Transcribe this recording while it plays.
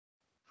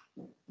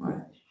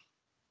Vale.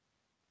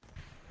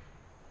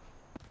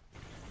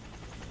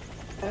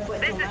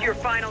 This is your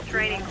final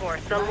training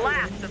course, the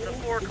last of the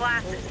 4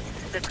 classes.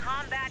 The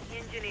combat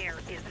engineer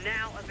is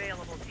now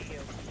available to you.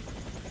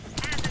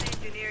 As an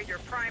engineer, your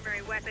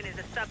primary weapon is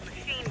a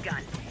submachine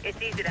gun.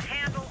 It's easy to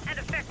handle and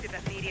effective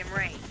at medium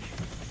range.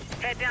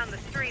 Head down the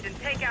street and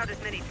take out as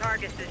many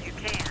targets as you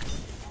can.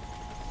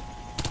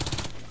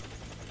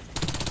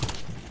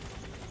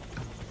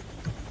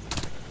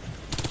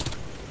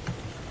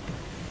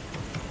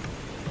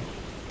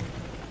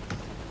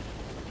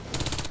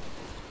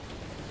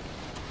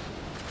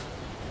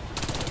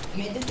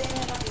 Métete en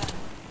la plana.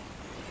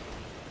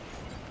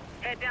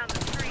 Head down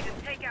the street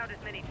and take out as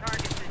many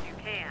targets as you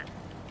can.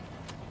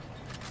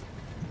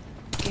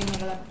 Que en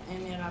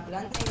la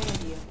planta y me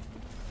metió.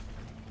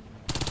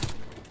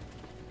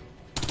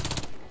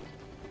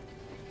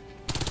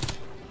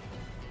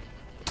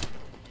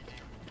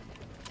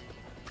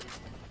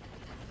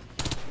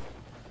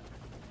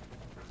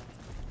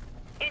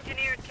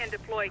 Engineers can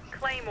deploy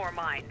claymore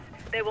mines.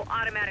 They will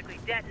automatically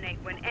detonate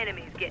when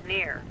enemies get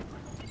near.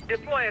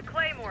 Deploy a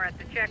claymore at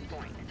the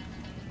checkpoint.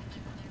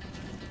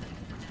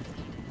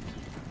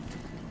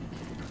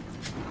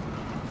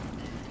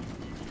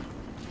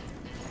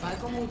 Va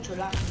con mucho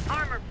lag.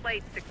 Armor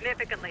plates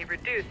significantly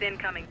reduce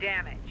incoming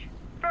damage.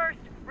 First,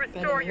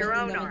 restore your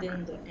own armor.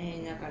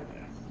 En la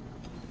carga.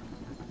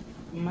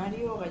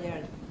 Mario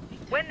Gallardo.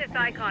 When this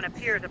icon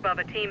appears above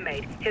a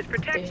teammate, his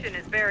protection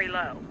is very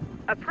low.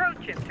 Approach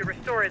him to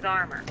restore his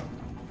armor.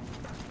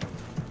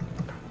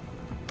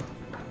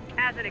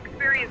 As an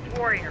experienced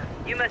warrior,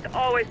 you must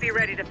always be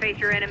ready to face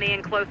your enemy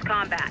in close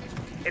combat.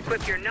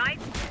 Equip your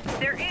knife.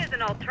 There is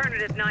an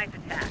alternative knife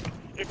attack.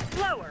 It's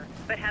slower,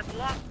 but has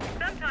lost.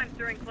 Sometimes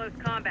during close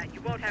combat,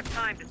 you won't have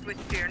time to switch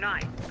to your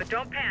knife. But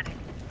don't panic.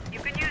 You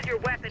can use your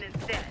weapon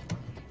instead.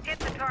 Hit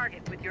the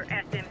target with your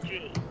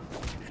SMG.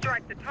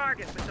 Strike the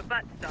target with the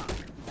buttstock.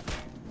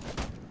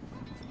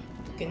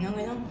 Que no,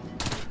 que no. No,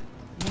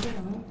 que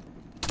no.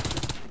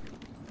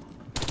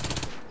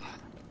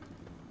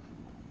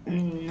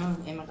 No,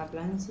 en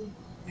Macaplan sí.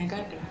 Me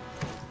carga.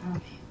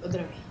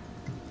 Otra vez.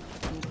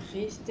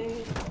 Register.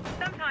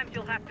 Sometimes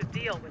you'll have to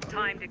deal with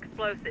timed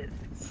explosives.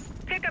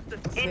 Pick up the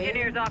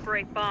engineers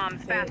operate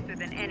bombs faster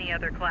than any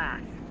other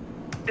class.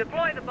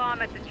 Deploy the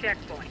bomb at the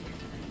checkpoint.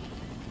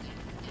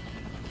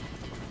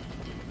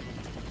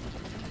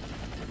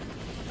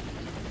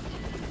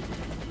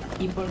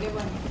 ¿Y por qué?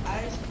 Bueno,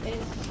 es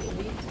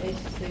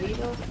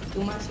debido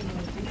tu máximo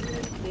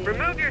de...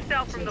 Remove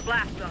yourself from the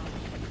blast zone.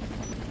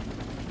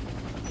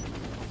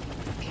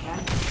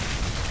 That's it,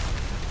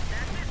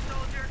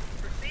 soldier.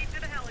 Proceed to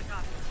the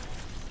helicopter.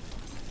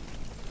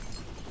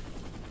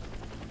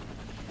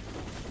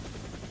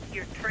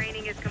 Your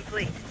training is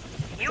complete.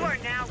 You are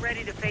now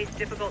ready to face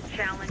difficult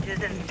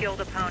challenges and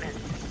skilled opponents.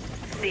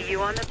 See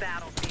you on the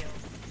battlefield.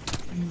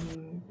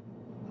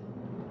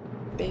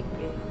 P.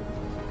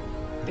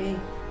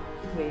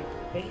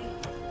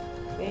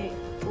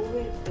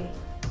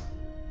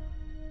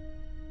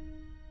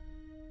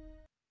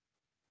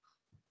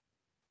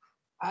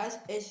 Has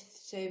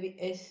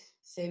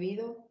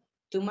excebido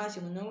tu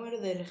máximo número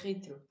de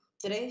registro.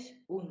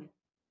 3-1.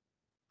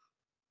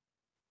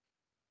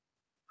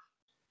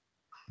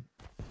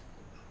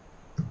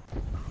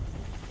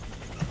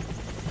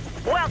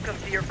 Welcome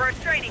to your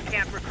first training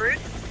camp, recruit.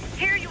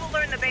 Here you will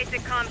learn the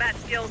basic combat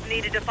skills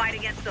needed to fight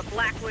against the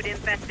Blackwood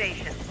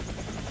infestation.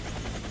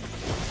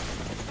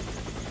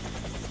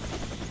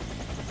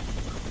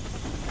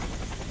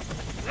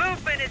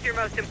 Movement is your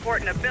most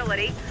important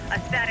ability. A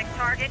static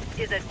target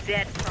is a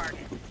dead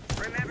target.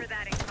 Remember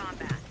that in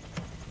combat.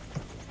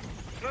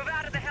 Move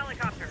out of the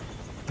helicopter.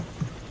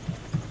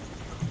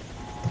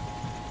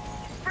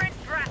 Sprint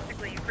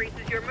drastically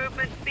increases your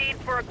movement speed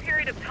for a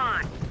period of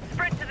time.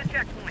 Sprint to the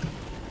checkpoint.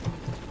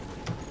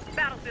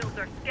 Battlefields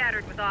are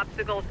scattered with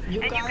obstacles,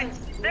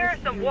 there are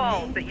some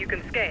walls that you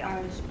can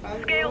scale.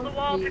 Scale the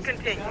wall to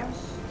continue.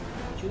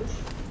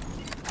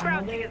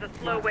 Crouching is a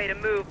slow way to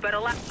move, but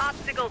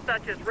obstacles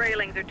such as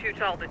railings are too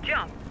tall to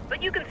jump,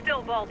 but you can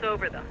still vault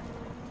over them.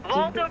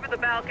 Vault over the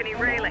balcony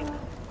railing.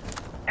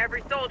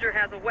 Every soldier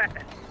has a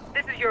weapon.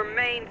 This is your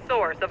main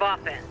source of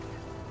offense.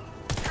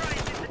 Try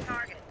and hit the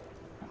target.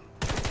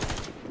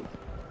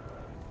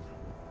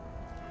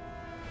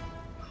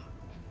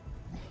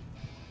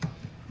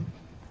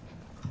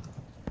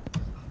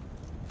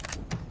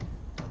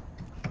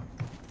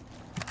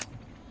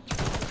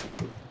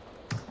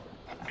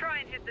 Try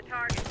and hit the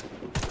target.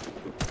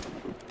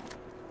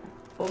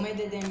 O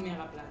métete en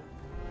Megaplan.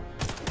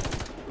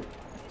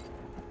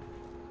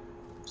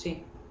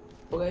 Sí.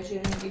 Porque eso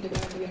yo necesito que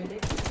me voy a meter.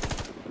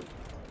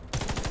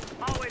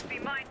 Always be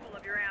mindful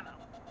of your ammo.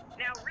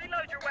 Now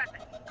reload your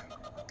weapon.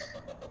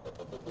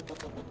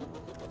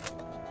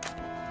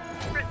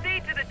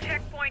 Proceed to the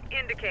checkpoint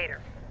indicator.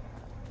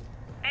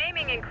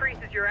 Aiming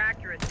increases your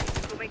accuracy,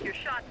 which will make your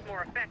shots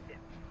more effective.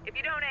 If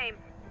you don't aim,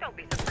 don't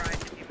be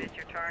surprised if you miss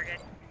your target.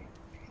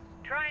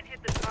 Try and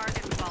hit the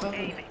target while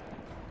aiming.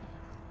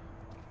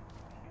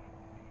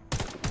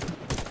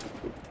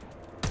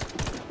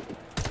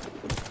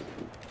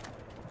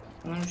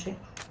 No lo sé.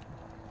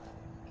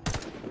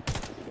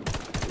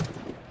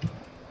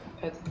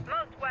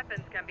 Most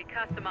weapons can be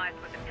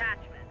customized with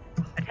attachments.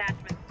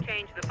 Attachments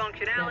change the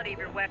functionality of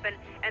your weapon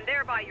and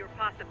thereby your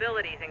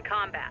possibilities in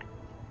combat.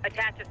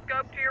 Attach a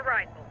scope to your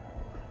rifle.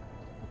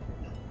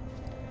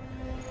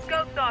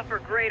 Scopes offer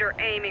greater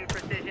aiming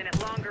precision at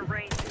longer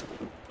ranges.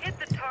 Hit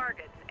the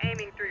targets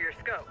aiming through your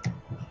scope.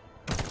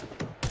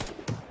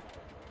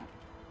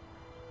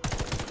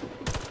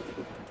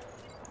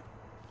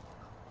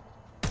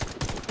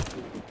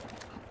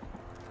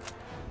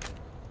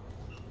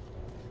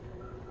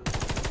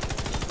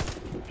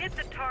 Hit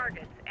the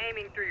targets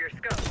aiming through your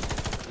scope.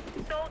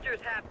 Soldiers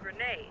have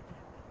grenades.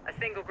 A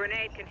single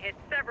grenade can hit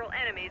several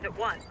enemies at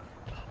once.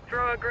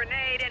 Throw a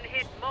grenade and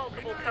hit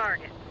multiple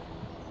targets.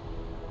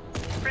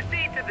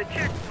 Proceed to the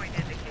checkpoint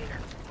indicator.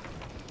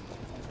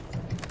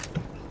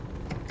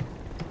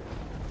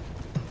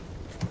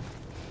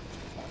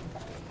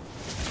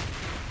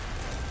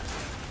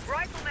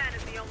 Rifleman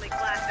is the only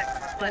class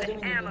that can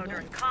replenish ammo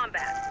during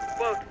combat,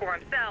 both for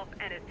himself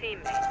and his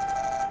teammates.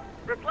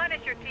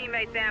 Replenish your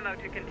teammates' ammo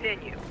to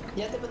continue.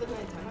 Ya te puedes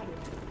conectar, Mario.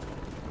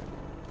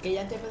 Que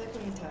ya te puedes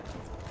conectar.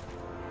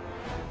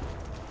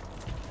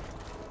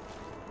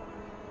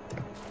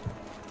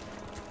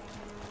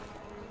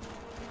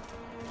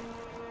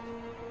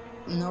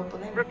 No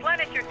podemos.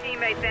 Replenish your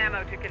teammates'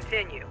 ammo to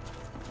continue.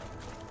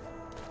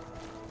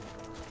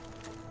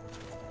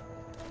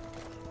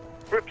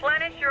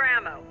 Replenish your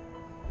ammo.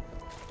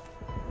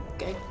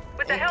 Okay.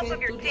 With the help of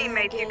your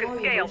teammates, you can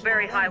scale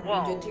very high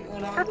walls.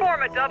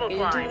 Perform a double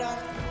climb.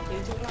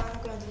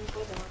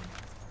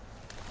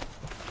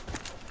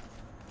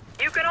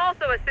 You can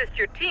also assist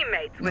your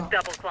teammates with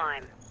double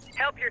climb.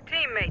 Help your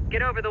teammates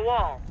get over the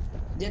wall.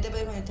 Ya te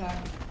puedes conectar.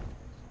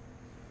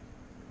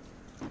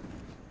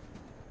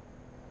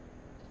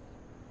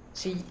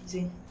 Sí,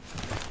 sí.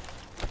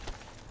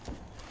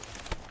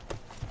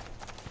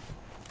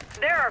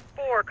 There are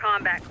 4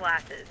 combat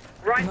classes.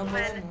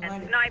 Rifleman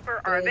and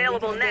Sniper are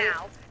available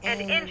now, and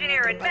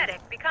Engineer and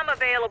Medic become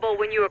available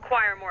when you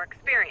acquire more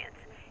experience.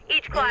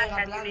 Each class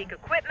has unique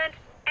equipment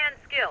and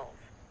skills.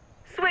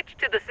 Switch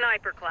to the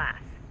Sniper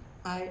class.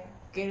 Ay,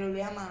 que lo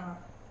lea más.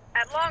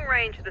 At long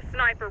range, the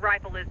Sniper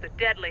rifle is the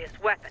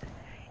deadliest weapon.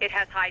 It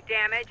has high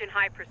damage and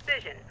high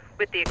precision,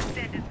 with the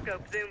extended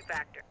scope zoom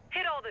factor.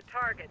 Hit all the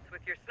targets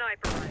with your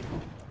Sniper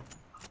rifle.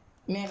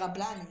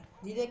 Megaplan,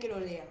 dile que lo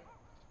lea.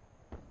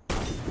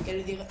 Que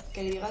le diga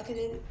que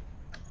le...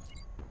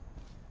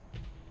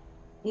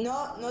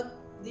 No,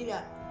 dile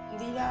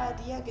a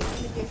tía que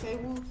tiene que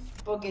Facebook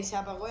porque se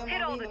apagó el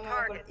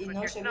móvil y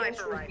no se ve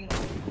su pin.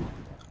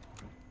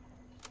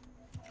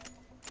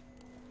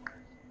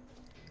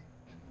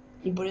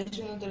 Y por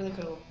eso no te lo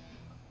descargó.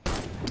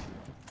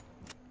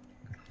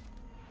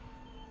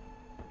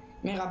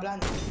 Megaplan.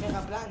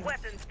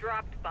 Weapons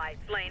dropped by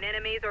slain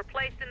enemies or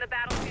placed in the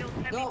battlefield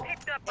can be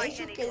picked up by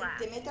any que class.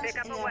 te metas Pick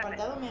up en a el weapon.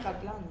 apartado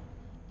Megaplan.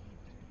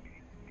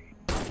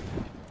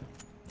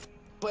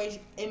 Pues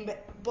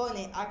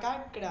pone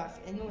acá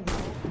craft en uno,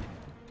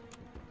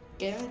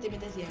 que es donde te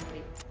metes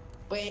siempre.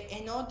 Pues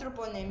en otro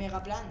pone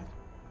Megaplan.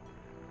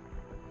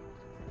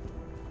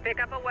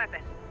 Pick up a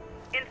weapon.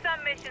 In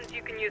some missions,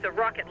 you can use a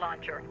rocket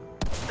launcher.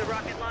 The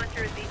rocket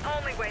launcher is the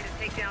only way to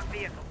take down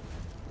vehicles.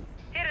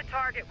 Hit a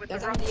target with the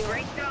rocket.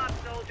 Great job,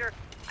 soldier.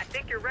 I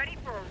think you're ready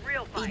for a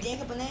real Y fight. tienes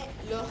que poner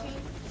Login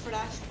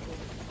Frasco.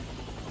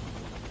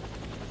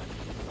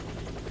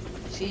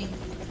 Sí.